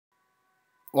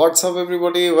What's up,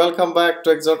 everybody? Welcome back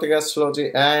to Exotic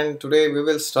Astrology, and today we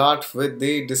will start with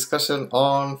the discussion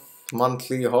on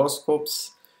monthly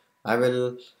horoscopes. I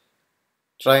will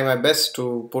try my best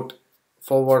to put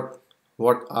forward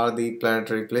what are the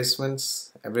planetary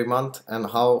placements every month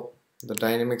and how the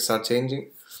dynamics are changing.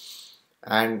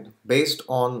 And based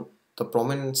on the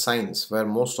prominent signs where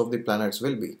most of the planets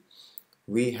will be,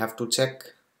 we have to check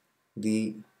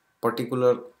the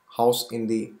particular house in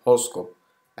the horoscope,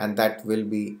 and that will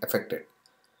be affected.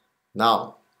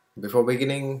 Now, before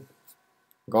beginning,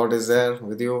 God is there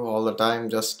with you all the time.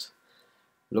 Just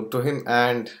look to Him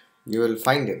and you will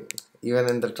find Him, even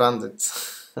in the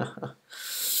transits.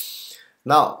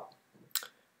 Now,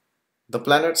 the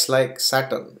planets like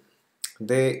Saturn,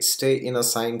 they stay in a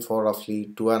sign for roughly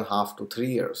 2.5 to 3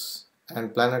 years,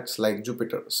 and planets like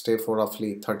Jupiter stay for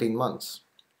roughly 13 months.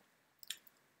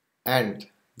 And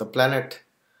the planet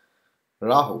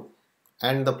Rahu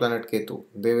and the planet Ketu,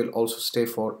 they will also stay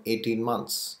for 18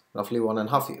 months, roughly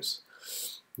 1.5 years.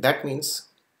 That means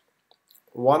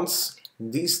once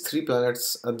these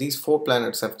four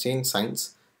planets have changed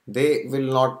signs, they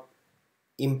will not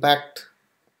impact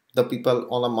the people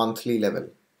on a monthly level.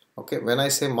 Okay, when I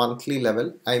say monthly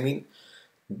level, I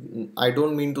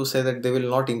don't mean to say that they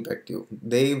will not impact you.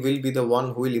 They will be the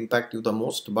one who will impact you the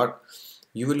most, but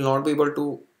you will not be able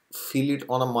to feel it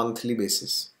on a monthly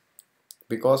basis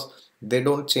because they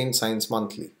don't change signs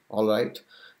monthly. All right,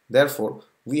 therefore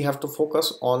we have to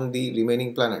focus on the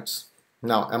remaining planets.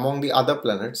 Now, among the other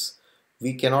planets,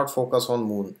 we cannot focus on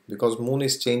moon because moon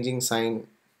is changing sign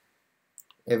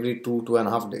every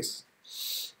 2.5 days.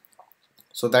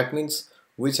 So that means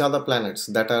which are the planets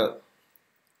that are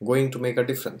going to make a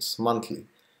difference monthly?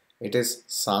 It is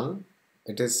Sun,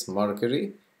 it is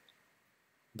Mercury,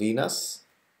 Venus,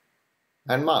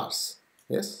 and Mars.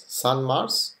 Yes, Sun,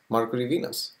 Mars, Mercury,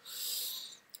 Venus.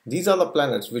 These are the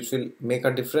planets which will make a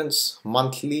difference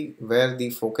monthly, where the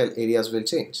focal areas will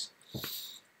change.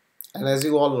 And as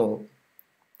you all know,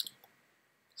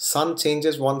 Sun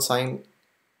changes one sign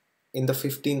in the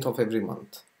 15th of every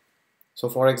month. So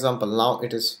for example, now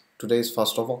today is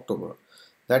 1st of October.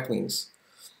 That means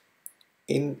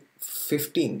in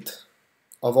 15th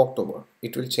of October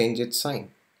it will change its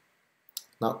sign.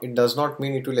 Now it does not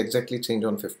mean it will exactly change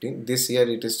on 15th. This year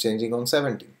it is changing on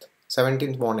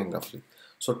 17th morning roughly.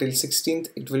 So till 16th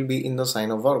it will be in the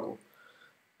sign of Virgo,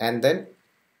 and then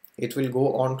it will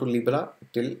go on to Libra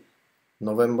till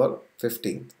November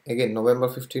 15th. Again, November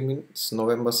 15 means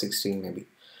November 16 maybe.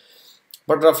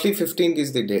 But roughly 15th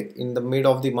is the date. In the mid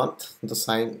of the month, the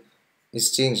sign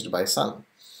is changed by Sun.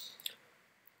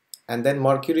 And then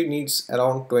Mercury needs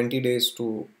around 20 days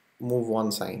to move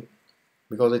one sign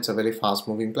because it's a very fast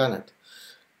moving planet.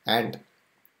 And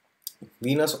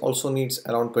Venus also needs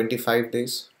around 25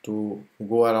 days to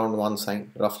go around one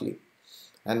sign roughly.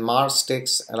 And Mars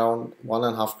takes around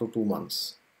 1.5 to 2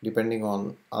 months depending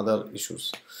on other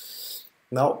issues.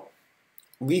 Now,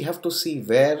 we have to see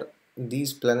where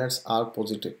these planets are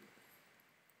positive.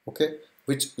 Okay,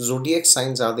 which zodiac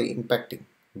signs are they impacting?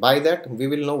 By that we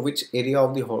will know which area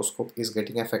of the horoscope is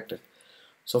getting affected.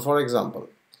 So for example,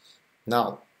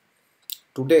 now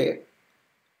today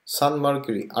Sun,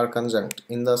 Mercury are conjunct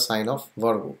in the sign of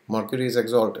Virgo. Mercury is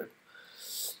exalted,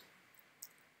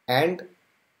 and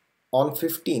on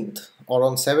 15th or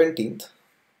on 17th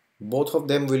both of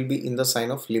them will be in the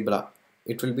sign of Libra.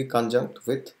 It will be conjunct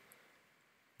with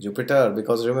Jupiter,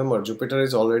 because remember Jupiter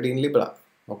is already in Libra.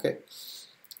 Okay,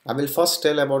 I will first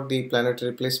tell about the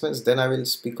planetary placements, then I will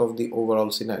speak of the overall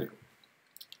scenario.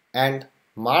 And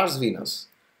Mars, Venus,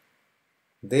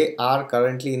 they are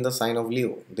currently in the sign of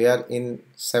Leo. They are in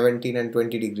 17 and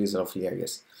 20 degrees roughly, I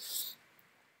guess.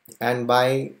 And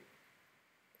by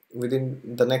within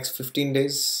the next 15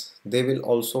 days, they will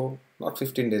also, not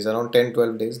 15 days, around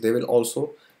 10-12 days, they will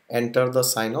also enter the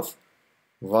sign of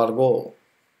Virgo.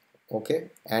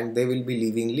 Okay, and they will be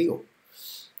leaving Leo.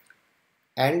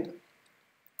 And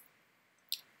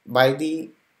by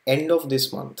the end of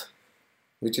this month,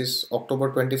 which is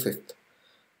October 25th,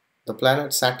 the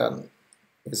planet Saturn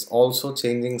is also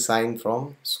changing sign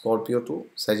from Scorpio to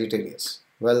Sagittarius.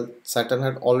 Well, Saturn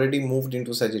had already moved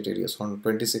into Sagittarius on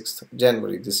 26th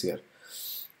January this year,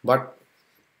 but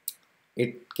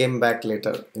it came back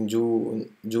later in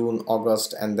June,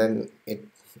 August, and then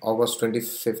August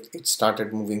 25th it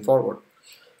started moving forward.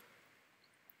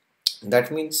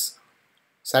 That means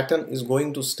Saturn is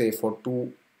going to stay for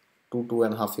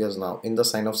 2.5 years now in the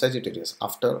sign of Sagittarius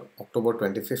after October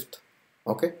 25th.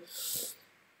 Okay.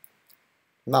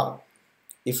 Now,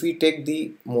 if we take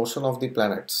the motion of the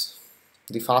planets,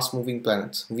 the fast moving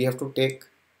planets, we have to take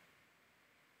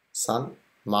Sun,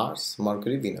 Mars,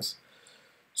 Mercury, Venus.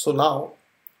 So now,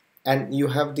 and you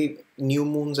have the new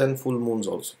moons and full moons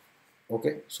also.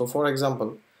 Okay, so for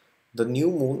example, the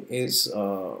new moon is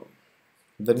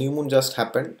the new moon just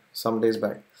happened some days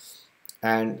back,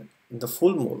 and the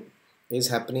full moon is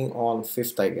happening on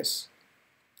 5th, I guess.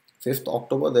 5th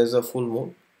October there's a full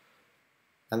moon,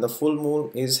 and the full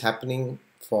moon is happening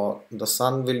for the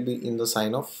sun will be in the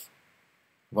sign of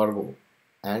Virgo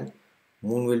and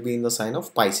moon will be in the sign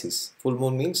of Pisces. Full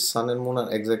moon means sun and moon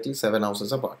are exactly 7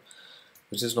 houses apart,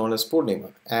 which is known as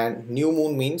Purnima. And new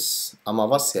moon means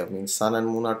Amavasya, means sun and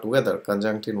moon are together,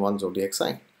 conjunct in one zodiac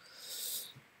sign.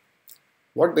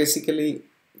 What basically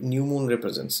new moon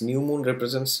represents? New moon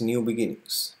represents new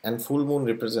beginnings, and full moon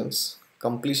represents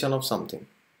completion of something.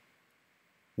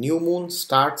 New moon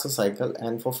starts a cycle,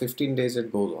 and for 15 days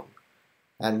it goes on,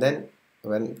 and then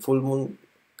when full moon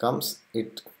comes,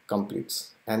 it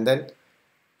completes, and then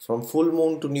from full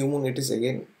moon to new moon it is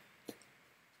again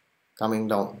coming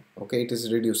down. Okay, it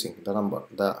is reducing the number,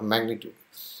 the magnitude.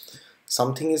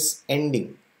 Something is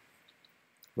ending.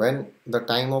 When the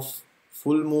time of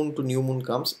full moon to new moon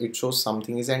comes, it shows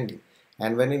something is ending,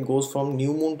 and when it goes from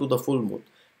new moon to the full moon,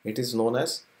 it is known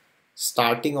as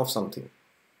starting of something,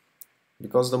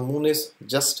 because the moon is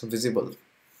just visible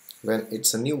when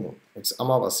it's a new moon. It's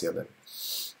Amavasya then,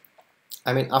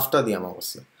 I mean after the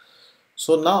Amavasya.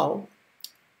 So now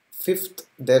 5th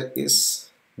there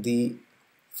is the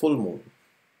full moon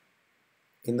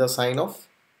in the sign of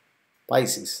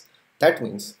Pisces. That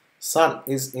means sun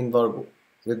is in Virgo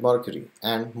with Mercury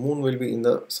and moon will be in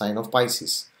the sign of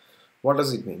Pisces. What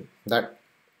does it mean? That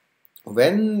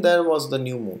when there was the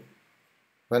new moon,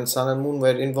 when sun and moon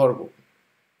were in Virgo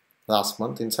last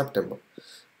month in September,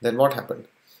 then what happened?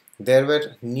 There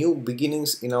were new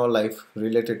beginnings in our life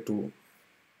related to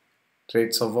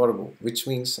traits of Virgo, which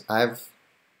means I have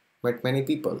met many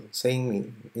people saying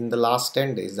me in the last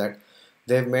 10 days that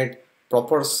they have made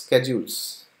proper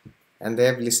schedules and they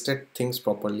have listed things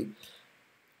properly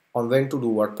on when to do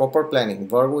what. Proper planning.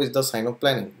 Virgo is the sign of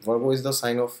planning. Virgo is the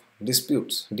sign of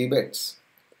disputes, debates,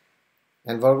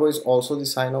 and Virgo is also the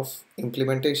sign of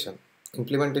implementation.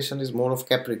 Implementation is more of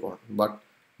Capricorn, but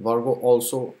Virgo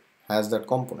also has that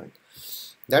component.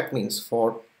 That means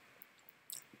for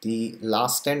the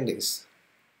last 10 days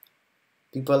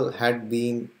people had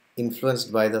been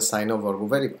influenced by the sign of Virgo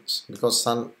very much, because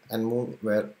sun and moon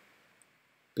were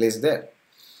placed there.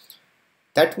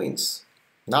 That means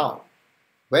now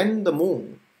when the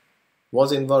moon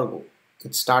was in Virgo,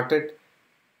 it started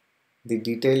the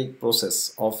detailed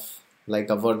process of like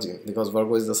a virgin, because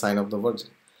Virgo is the sign of the virgin.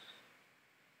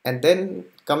 And then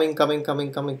coming,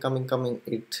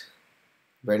 it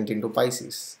went into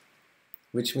Pisces,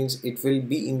 which means it will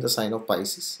be in the sign of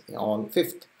Pisces on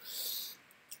 5th.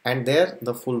 And there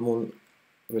the full moon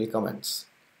will commence,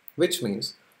 which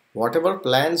means whatever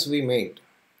plans we made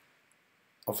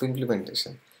of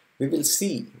implementation, we will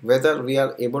see whether we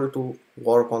are able to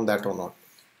work on that or not.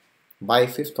 By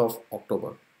 5th of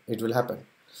October it will happen.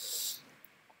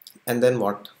 And then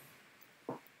what?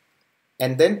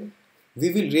 And then we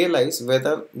will realize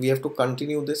whether we have to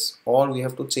continue this or we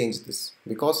have to change this,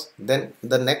 because then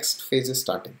the next phase is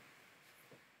starting.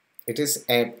 It is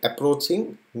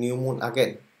approaching new moon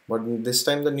again, but this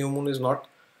time the new moon is not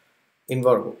in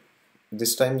Virgo.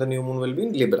 This time the new moon will be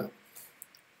in Libra.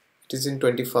 It is in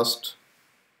 21st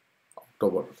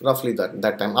October, roughly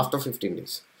that time, after 15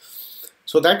 days.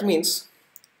 So that means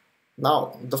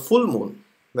now the full moon,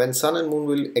 when sun and moon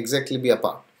will exactly be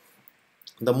apart,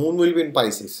 the moon will be in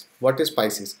Pisces. What is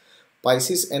Pisces?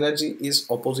 Pisces energy is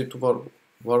opposite to Virgo.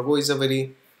 Virgo is a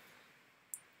very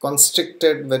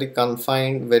constricted, very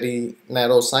confined, very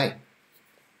narrow sign,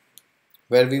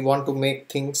 where we want to make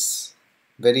things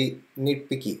very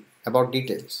nitpicky about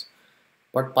details.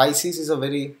 But Pisces is a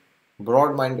very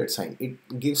broad-minded sign.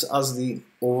 It gives us the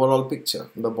overall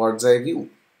picture, the bird's eye view.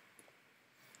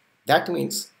 That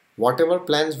means whatever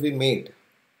plans we made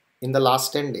in the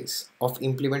last 10 days of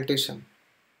implementation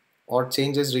or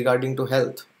changes regarding to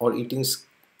health or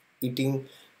eating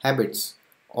habits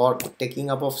or taking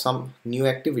up of some new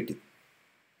activity,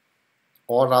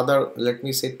 or rather let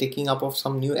me say taking up of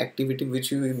some new activity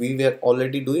which we were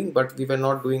already doing but we were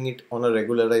not doing it on a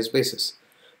regularized basis.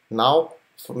 Now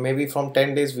maybe from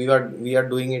 10 days we are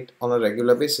doing it on a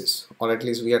regular basis, or at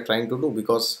least we are trying to do,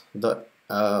 because the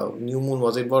new moon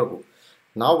was in Virgo.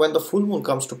 Now when the full moon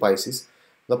comes to Pisces,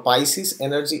 the Pisces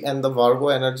energy and the Virgo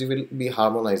energy will be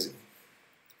harmonizing,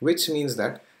 which means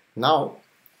that now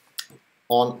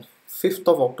on 5th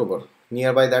of October,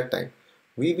 nearby that time,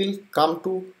 we will come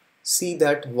to see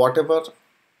that whatever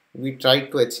we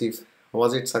tried to achieve,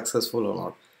 was it successful or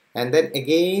not. And then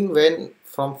again, when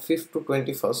from 5th to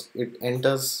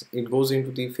 21st it goes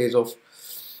into the phase of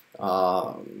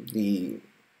uh, the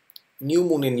new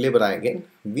moon in Libra again.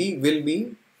 We will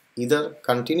be either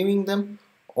continuing them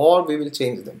or we will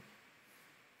change them.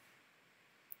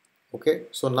 Okay,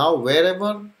 so now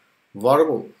wherever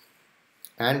Virgo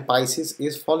and Pisces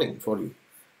is falling for you,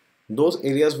 those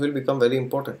areas will become very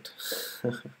important.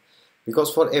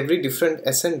 Because for every different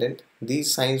ascendant,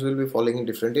 these signs will be falling in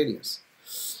different areas.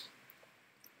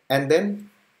 And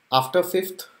then after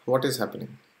 5th, what is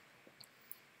happening?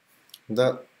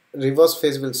 The reverse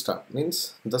phase will start,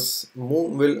 means the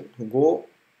moon will go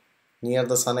near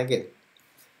the sun again.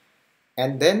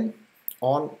 And then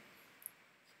on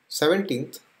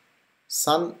 17th,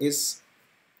 sun is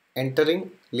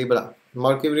entering Libra.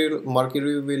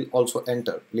 Mercury will also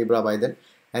enter Libra by then,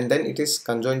 and then it is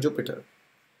conjoined Jupiter.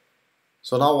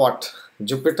 So now what?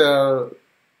 Jupiter,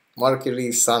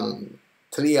 Mercury, Sun,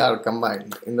 three are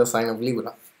combined in the sign of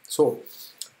Libra. So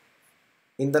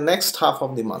in the next half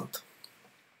of the month,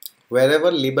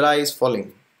 wherever Libra is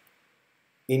falling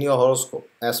in your horoscope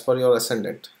as per your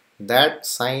ascendant, that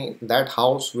sign, that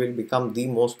house will become the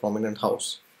most prominent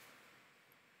house,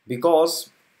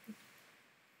 because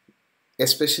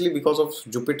especially because of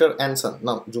Jupiter and Sun.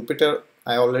 Now Jupiter,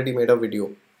 I already made a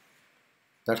video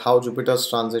that how Jupiter's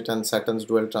transit and Saturn's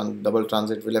double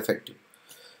transit will affect you.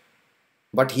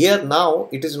 But here now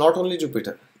it is not only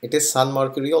Jupiter, it is Sun,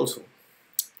 Mercury also,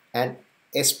 and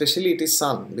especially it is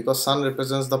Sun, because Sun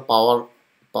represents the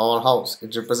powerhouse.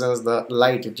 It represents the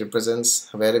light. It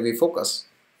represents where we focus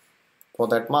for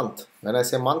that month. When I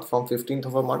say month, from 15th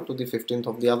of a month to the 15th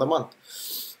of the other month.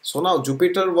 So now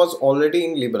Jupiter was already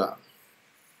in Libra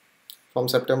from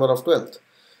September of 12th,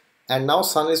 and now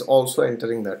Sun is also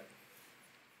entering that,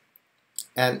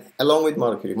 and along with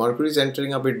Mercury is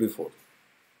entering a bit before.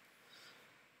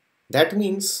 That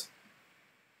means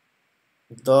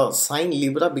the sign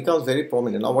Libra becomes very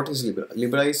prominent. Now what is Libra?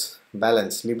 Libra is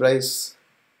balance. Libra is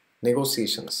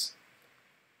negotiations,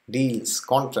 deals,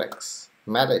 contracts,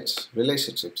 marriage,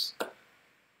 relationships,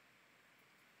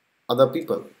 other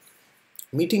people,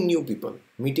 meeting new people,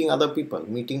 meeting other people,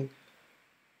 meeting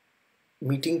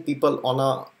people on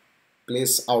a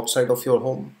place outside of your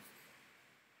home.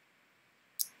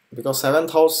 Because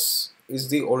 7th house is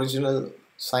the original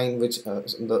sign, which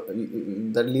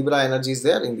the Libra energy is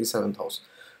there in the 7th house,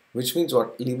 which means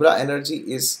what? Libra energy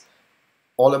is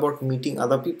all about meeting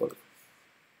other people.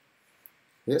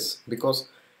 Yes, because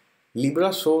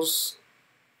Libra shows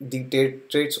the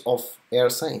traits of air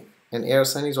sign, and air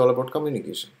sign is all about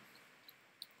communication.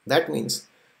 That means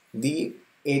the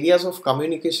areas of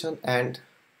communication and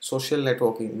social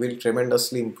networking will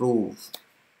tremendously improve,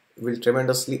 will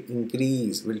tremendously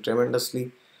increase, will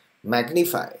tremendously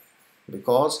magnify,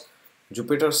 because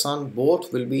Jupiter, Sun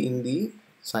both will be in the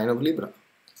sign of Libra.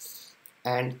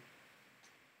 And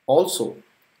also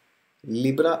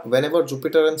Libra, whenever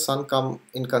Jupiter and Sun come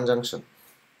in conjunction,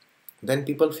 then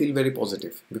people feel very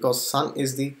positive, because Sun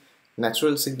is the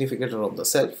natural significator of the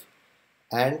self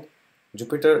and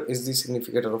Jupiter is the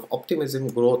significator of optimism,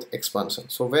 growth, expansion.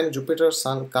 So when Jupiter,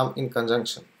 Sun come in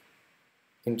conjunction,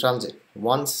 in transit,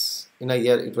 once in a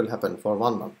year it will happen for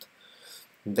 1 month,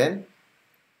 then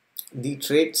the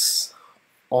traits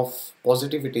of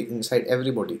positivity inside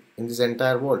everybody in this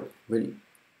entire world will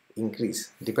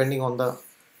increase depending on the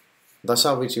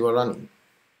dasha which you are running.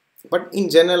 But in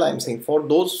general, I am saying for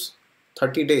those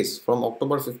 30 days from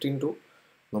October 15 to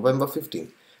November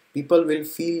 15, people will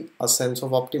feel a sense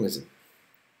of optimism.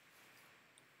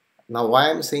 Now why I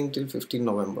am saying till 15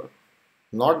 November?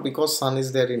 Not because Sun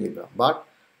is there in Libra, but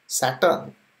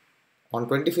Saturn on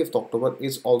 25th October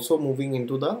is also moving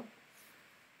into the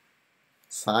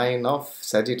sign of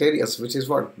Sagittarius, which is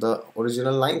what? The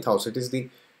original 9th house. It is the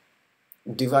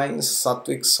divine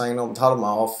sattvic sign of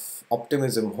dharma, of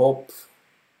optimism, hope,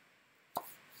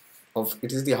 of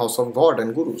it is the house of God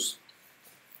and gurus.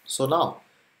 So now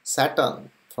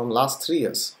Saturn from last 3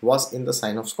 years was in the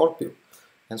sign of Scorpio,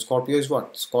 and Scorpio is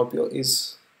what? Scorpio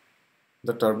is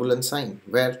the turbulent sign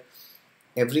where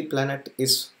every planet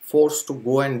is forced to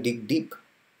go and dig deep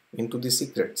into the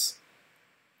secrets,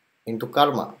 into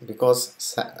karma,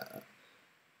 because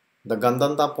the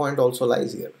Gandanta point also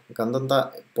lies here.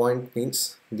 Gandanta point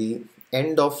means the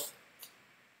end of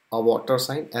a water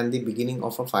sign and the beginning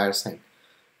of a fire sign.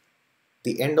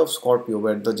 The end of Scorpio,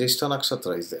 where the Jyeshta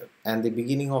Nakshatra is there, and the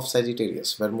beginning of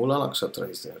Sagittarius, where Mula Nakshatra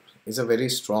is there, is a very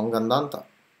strong Gandanta.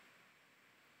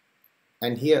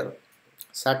 And here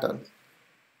Saturn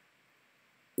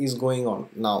is going on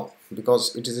now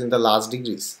because it is in the last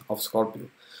degrees of Scorpio,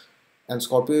 And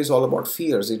Scorpio is all about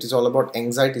fears, it is all about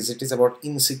anxieties, it is about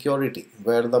insecurity,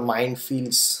 where the mind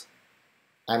feels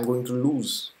I'm going to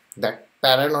lose, that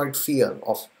paranoid fear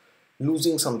of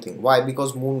losing something. Why?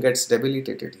 Because moon gets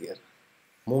debilitated here.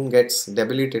 Moon gets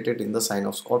debilitated in the sign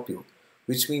of Scorpio,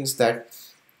 which means that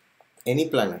any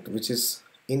planet which is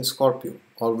in Scorpio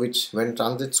or which when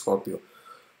transit Scorpio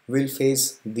will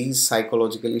face these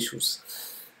psychological issues,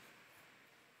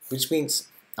 which means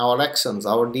our actions,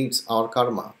 our deeds, our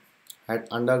karma had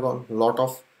undergone a lot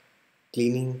of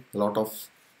cleaning, lot of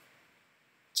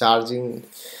charging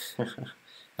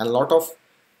and lot of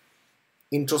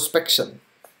introspection.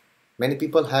 Many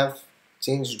people have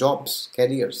changed jobs,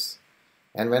 careers,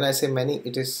 and when I say many,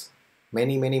 it is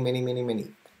many,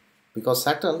 because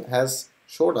Saturn has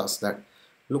showed us that,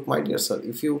 look my dear sir,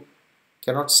 if you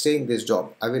cannot stay in this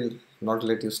job, I will not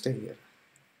let you stay here.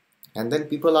 And then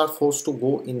people are forced to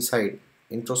go inside,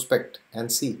 introspect and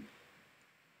see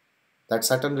that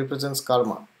Saturn represents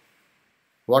karma.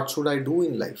 What should I do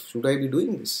in life? Should I be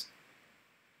doing this?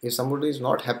 If somebody is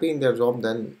not happy in their job,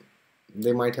 then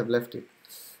they might have left it.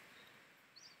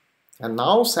 And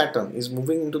now Saturn is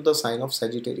moving into the sign of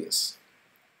Sagittarius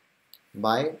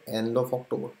by end of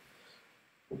October.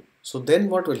 So then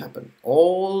what will happen?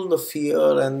 All the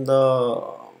fear and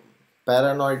the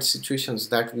paranoid situations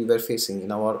that we were facing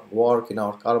in our work, in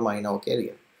our karma, in our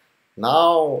career,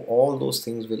 now all those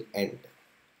things will end.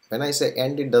 When I say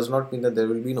end, it does not mean that there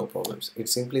will be no problems. It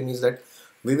simply means that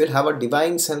we will have a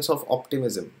divine sense of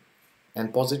optimism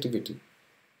and positivity,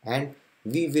 and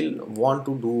we will want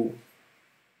to do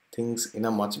things in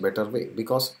a much better way,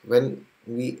 because when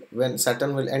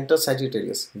Saturn will enter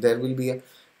Sagittarius, there will be a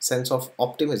sense of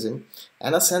optimism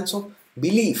and a sense of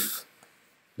belief.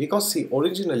 Because see,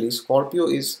 originally Scorpio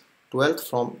is 12th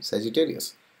from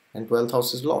Sagittarius, and 12th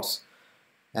house is loss,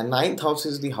 and 9th house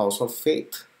is the house of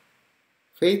faith.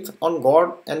 Faith on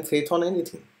God and faith on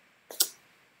anything.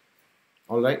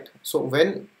 Alright, so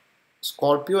when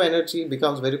Scorpio energy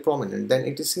becomes very prominent, then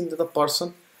it is seen that the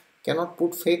person cannot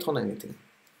put faith on anything.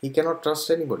 He cannot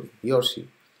trust anybody, he or she,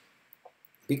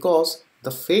 because the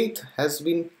faith has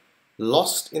been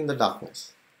lost in the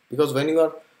darkness. Because when you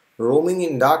are roaming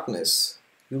in darkness,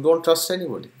 you don't trust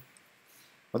anybody.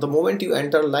 But the moment you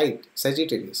enter light,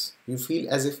 Sagittarius, you feel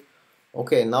as if,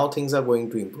 okay, now things are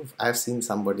going to improve. I have seen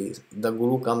somebody, the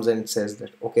guru comes and says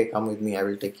that, okay, come with me, I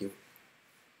will take you.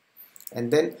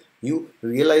 And then you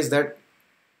realize that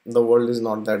the world is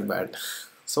not that bad.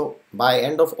 So by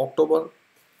end of October,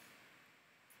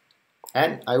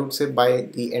 and I would say by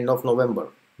the end of November,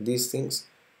 these things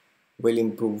will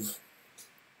improve.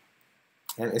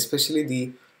 And especially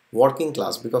the working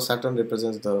class, because Saturn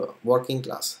represents the working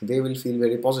class, they will feel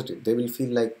very positive. They will feel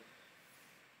like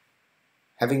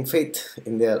having faith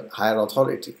in their higher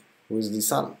authority, who is the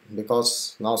sun,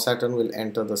 because now Saturn will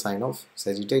enter the sign of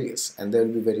Sagittarius, and they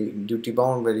will be very duty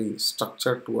bound, very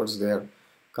structured towards their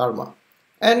karma.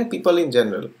 And people in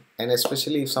general, and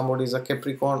especially if somebody is a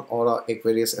Capricorn or a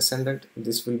Aquarius ascendant,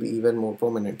 this will be even more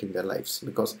prominent in their lives,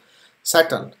 because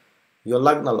Saturn, your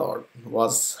Lagna Lord,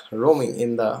 was roaming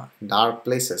in the dark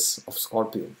places of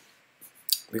Scorpio,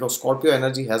 because Scorpio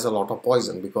energy has a lot of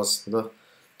poison, because the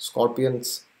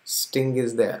Scorpion's sting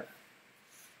is there,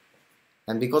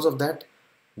 and because of that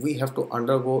we have to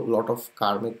undergo a lot of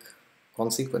karmic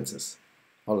consequences.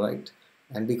 All right,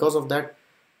 and because of that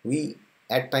we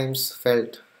at times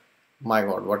felt, my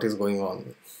god, what is going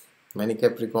on? Many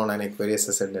Capricorn and Aquarius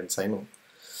ascendants, I know.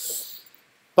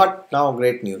 But now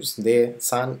great news, the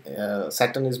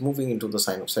Saturn is moving into the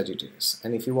sign of Sagittarius,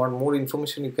 and if you want more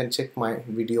information you can check my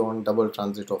video on double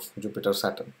transit of Jupiter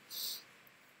Saturn.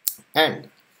 And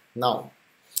now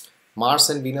Mars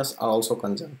and Venus are also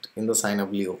conjunct in the sign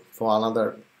of Leo. For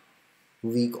another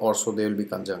week or so they will be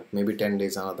conjunct, maybe 10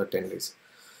 days, another 10 days.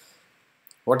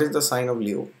 What is the sign of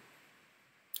Leo?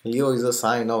 Leo is a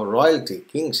sign of royalty,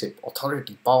 kingship,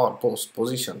 authority, power, post,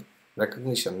 position,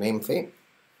 recognition, name, fame.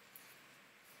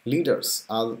 Leaders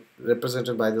are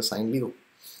represented by the sign Leo.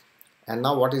 And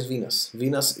now what is Venus?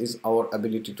 Venus is our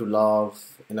ability to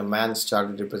love. In a man's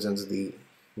chart it represents the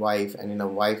wife, and in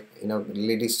a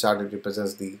lady's chart it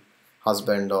represents the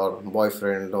husband or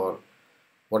boyfriend or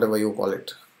whatever you call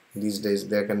it. These days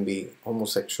there can be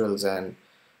homosexuals, and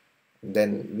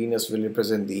then Venus will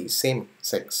represent the same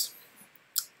sex.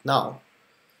 Now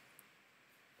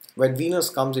when Venus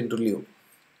comes into Leo,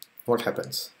 what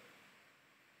happens?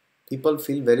 People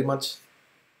feel very much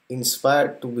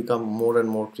inspired to become more and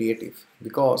more creative,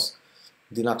 because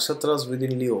the nakshatras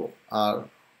within Leo are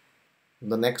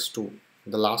the next two.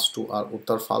 The last two are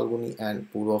Uttar Falguni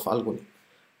and Purva Falguni.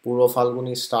 Purva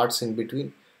Falguni starts in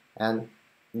between, and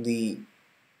the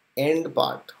end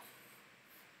part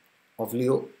of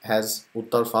Leo has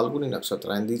Uttar Falguni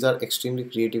Nakshatra, and these are extremely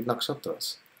creative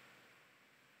nakshatras.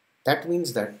 That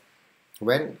means that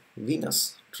when Venus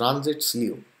transits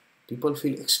Leo, people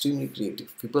feel extremely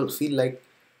creative. People feel like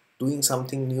doing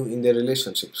something new in their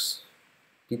relationships.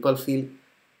 People feel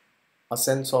a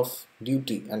sense of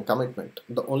duty and commitment.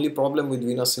 The only problem with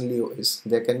Venus in Leo is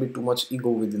there can be too much ego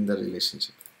within the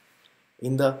relationship.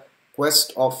 In the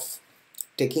quest of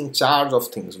taking charge of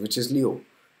things, which is Leo,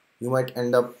 you might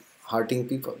end up hurting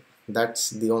people. That's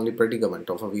the only predicament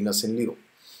of a Venus in Leo.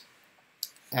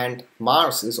 And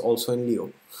Mars is also in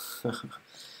Leo.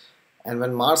 And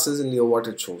when Mars is in Leo, what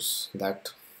it shows?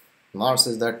 That Mars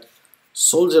is that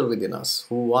soldier within us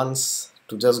who wants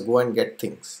to just go and get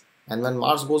things. And when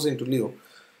Mars goes into Leo,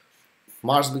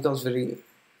 Mars becomes very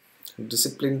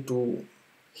disciplined to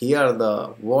hear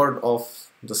the word of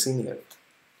the senior,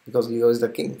 because Leo is the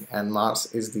king and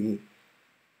Mars is the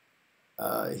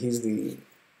he's the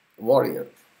warrior.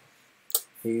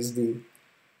 He is the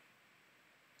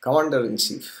commander in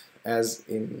chief, as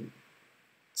in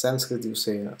Sanskrit you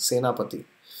say Senapati.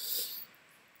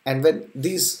 And when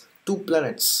these two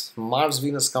planets, Mars,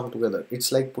 Venus, come together,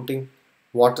 it's like putting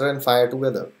water and fire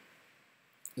together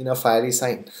in a fiery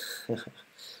sign.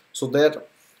 So there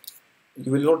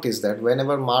you will notice that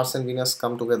whenever Mars and Venus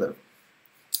come together,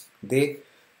 they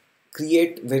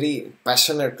create very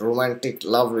passionate, romantic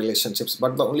love relationships.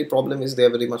 But the only problem is they are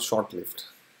very much short-lived.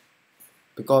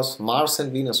 Because Mars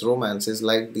and Venus romance is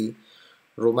like the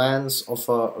romance of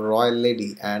a royal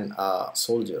lady and a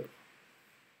soldier.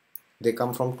 They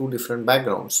come from two different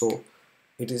backgrounds, so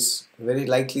it is very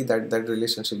likely that that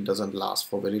relationship doesn't last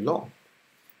for very long.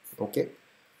 Okay,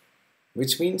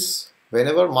 which means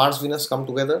whenever Mars Venus come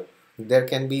together, there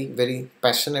can be very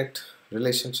passionate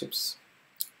relationships,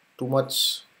 too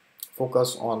much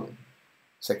focus on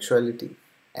sexuality,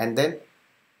 and then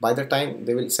by the time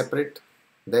they will separate,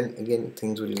 then again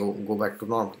things will go back to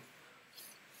normal.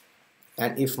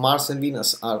 And if Mars and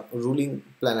Venus are ruling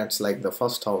planets like the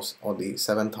first house or the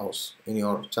seventh house in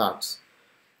your charts,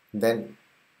 then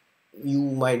you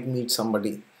might meet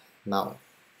somebody now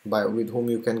with whom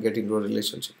you can get into a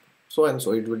relationship. So and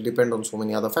so, it will depend on so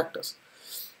many other factors.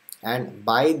 And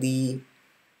by the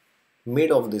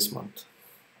mid of this month,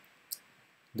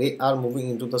 they are moving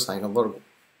into the sign of Virgo.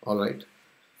 Alright.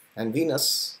 And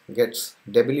Venus gets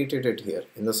debilitated here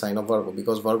in the sign of Virgo,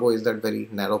 because Virgo is that very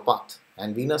narrow path.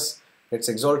 And Venus gets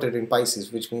exalted in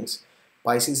Pisces, which means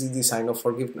Pisces is the sign of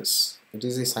forgiveness. It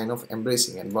is the sign of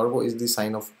embracing, and Virgo is the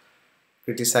sign of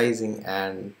criticizing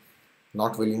and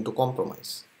not willing to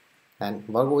compromise. And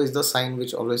Virgo is the sign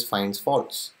which always finds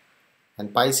faults.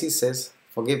 And Pisces says,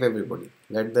 forgive everybody,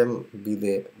 let them be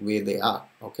the way they are.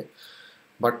 Okay.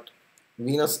 But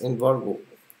Venus in Virgo,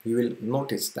 you will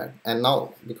notice that. And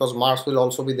now, because Mars will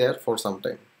also be there for some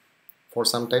time. For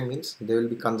some time means they will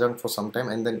be conjunct for some time,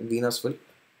 and then Venus will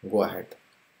go ahead.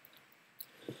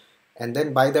 And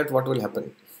then by that, what will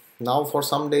happen? Now for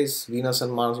some days, Venus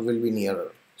and Mars will be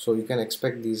nearer. So you can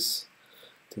expect these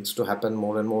things to happen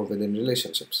more and more within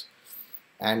relationships.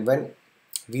 And when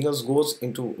Venus goes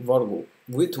into Virgo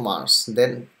with Mars,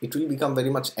 then it will become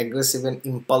very much aggressive and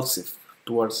impulsive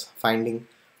towards finding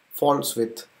faults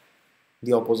with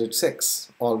the opposite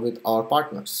sex or with our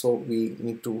partners. So we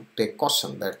need to take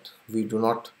caution that we do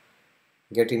not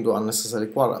get into unnecessary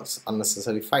quarrels,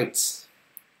 unnecessary fights.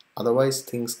 Otherwise,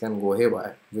 things can go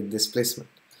haywire with this placement.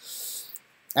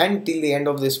 And till the end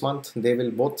of this month, they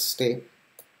will both stay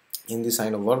in the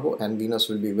sign of Virgo, and Venus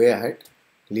will be way ahead,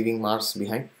 leaving Mars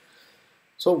behind.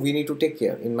 So we need to take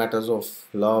care in matters of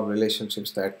love,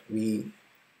 relationships, that we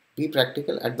be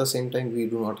practical. At the same time, we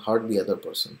do not hurt the other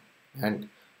person, and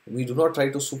we do not try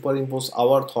to superimpose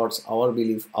our thoughts, our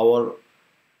belief, our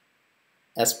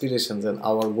aspirations and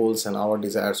our goals and our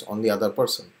desires on the other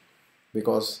person,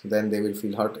 because then they will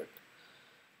feel hurted.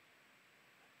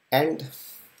 And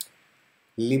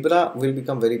Libra will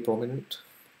become very prominent,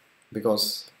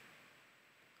 because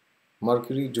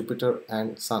Mercury, Jupiter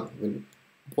and Sun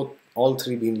will all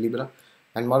three be in Libra.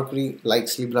 And Mercury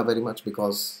likes Libra very much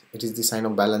because it is the sign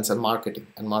of balance and marketing,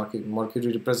 and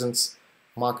Mercury represents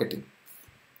marketing,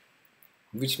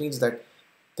 which means that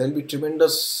there will be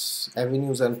tremendous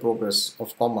avenues and progress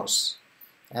of commerce.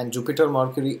 And Jupiter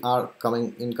Mercury are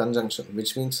coming in conjunction,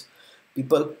 which means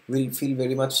people will feel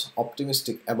very much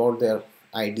optimistic about their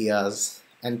ideas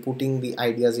and putting the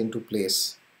ideas into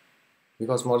place,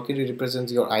 because Mercury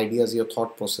represents your ideas, your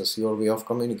thought process, your way of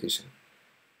communication.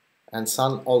 And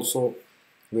Sun also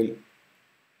will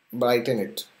brighten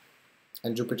it,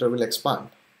 and Jupiter will expand,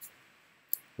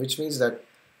 which means that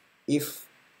if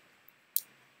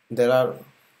there are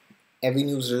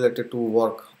avenues related to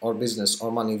work or business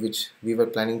or money which we were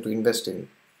planning to invest in,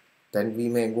 then we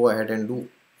may go ahead and do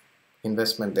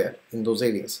investment there in those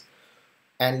areas.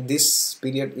 And this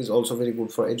period is also very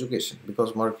good for education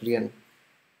because Mercury and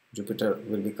Jupiter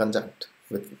will be conjunct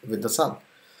with the Sun,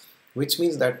 which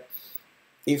means that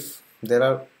if there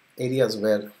are areas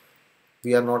where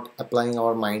we are not applying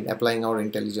our mind, applying our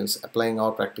intelligence, applying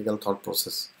our practical thought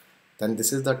process, then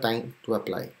this is the time to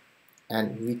apply.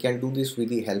 And we can do this with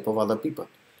the help of other people,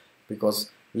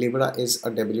 because Libra is a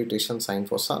debilitation sign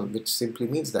for Sun, which simply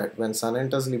means that when Sun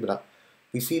enters Libra,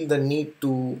 we feel the need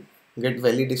to get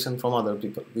validation from other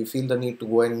people. We feel the need to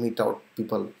go and meet out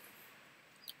people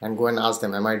and go and ask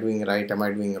them, am I doing right, am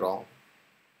I doing wrong?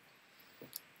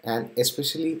 And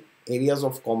especially areas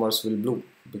of commerce will bloom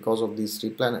because of these three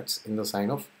planets in the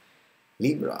sign of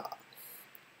Libra.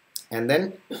 And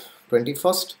then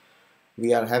 21st,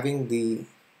 we are having the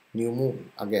new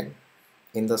moon again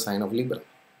in the sign of Libra.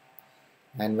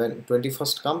 And when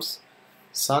 21st comes,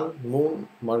 Sun, Moon,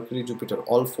 Mercury, Jupiter,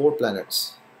 all four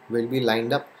planets will be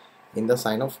lined up in the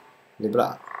sign of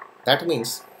Libra. That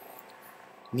means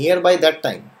nearby that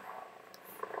time,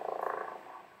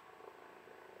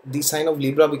 the sign of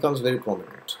Libra becomes very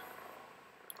prominent.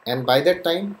 And by that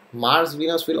time, Mars,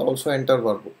 Venus will also enter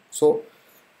Virgo. So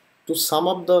to sum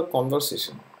up the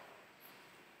conversation,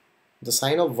 the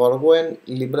sign of Virgo and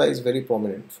Libra is very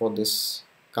prominent for this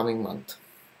coming month.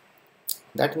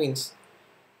 That means,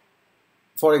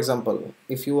 for example,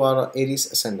 if you are a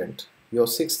Aries ascendant, your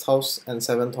 6th house and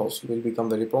 7th house will become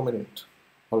very prominent.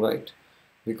 Alright,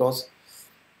 because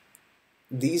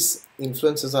these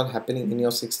influences are happening in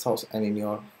your 6th house and in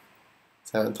your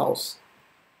 7th house.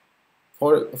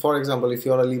 For example, if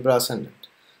you are a Libra ascendant,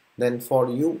 then for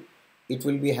you it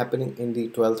will be happening in the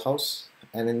 12th house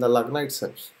and in the Lagna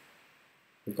itself,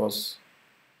 because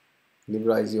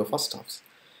Libra is your 1st house.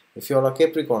 If you are a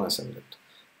Capricorn ascendant,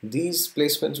 these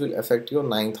placements will affect your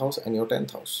 9th house and your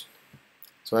 10th house.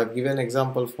 So I have given an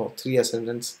example for 3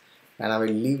 ascendants, and I will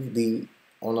leave the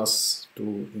onus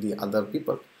to the other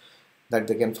people that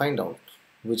they can find out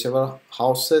whichever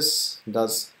houses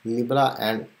does Libra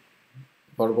and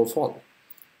Virgo fall,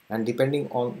 and depending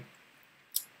on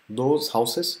those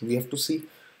houses we have to see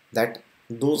that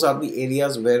those are the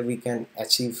areas where we can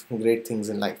achieve great things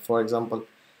in life. For example,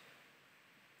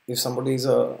 if somebody is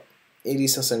a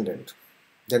Aries ascendant,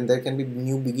 then there can be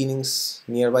new beginnings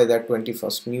nearby that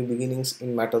 21st, new beginnings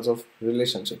in matters of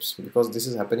relationships, because this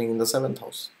is happening in the 7th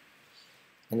house.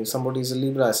 And if somebody is a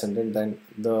Libra ascendant, then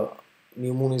the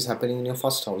new moon is happening in your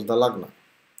 1st house, the Lagna,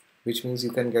 which means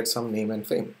you can get some name and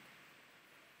fame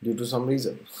due to some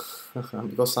reason.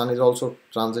 Because Sun is also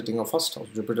transiting your 1st house,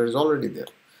 Jupiter is already there.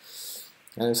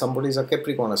 And if somebody is a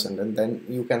Capricorn ascendant, then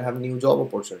you can have new job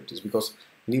opportunities because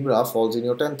Libra falls in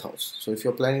your 10th house. So if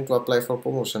you're planning to apply for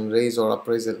promotion, raise or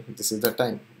appraisal, this is the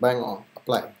time. Bang on,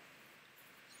 apply.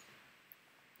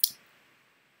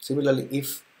 Similarly,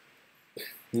 if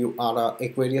you are a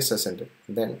Aquarius ascendant,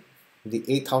 then the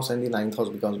 8th house and the 9th house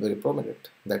becomes very prominent.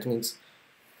 That means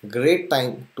great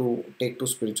time to take to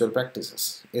spiritual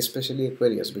practices, especially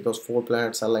Aquarius, because 4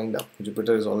 planets are lined up.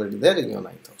 Jupiter is already there in your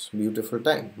 9th house. Beautiful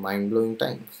time, mind-blowing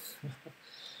time.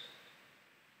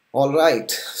 Alright,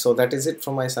 so that is it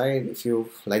from my side. If you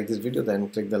like this video, then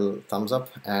click the thumbs up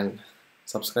and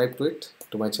subscribe to it,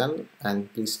 to my channel,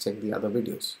 and please check the other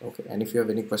videos. Okay, and if you have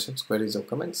any questions, queries or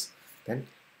comments, then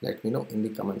let me know in the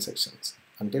comment sections.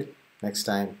 Until next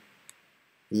time,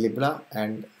 Libra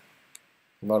and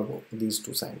Virgo, these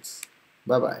 2 signs.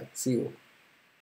 Bye bye, see you.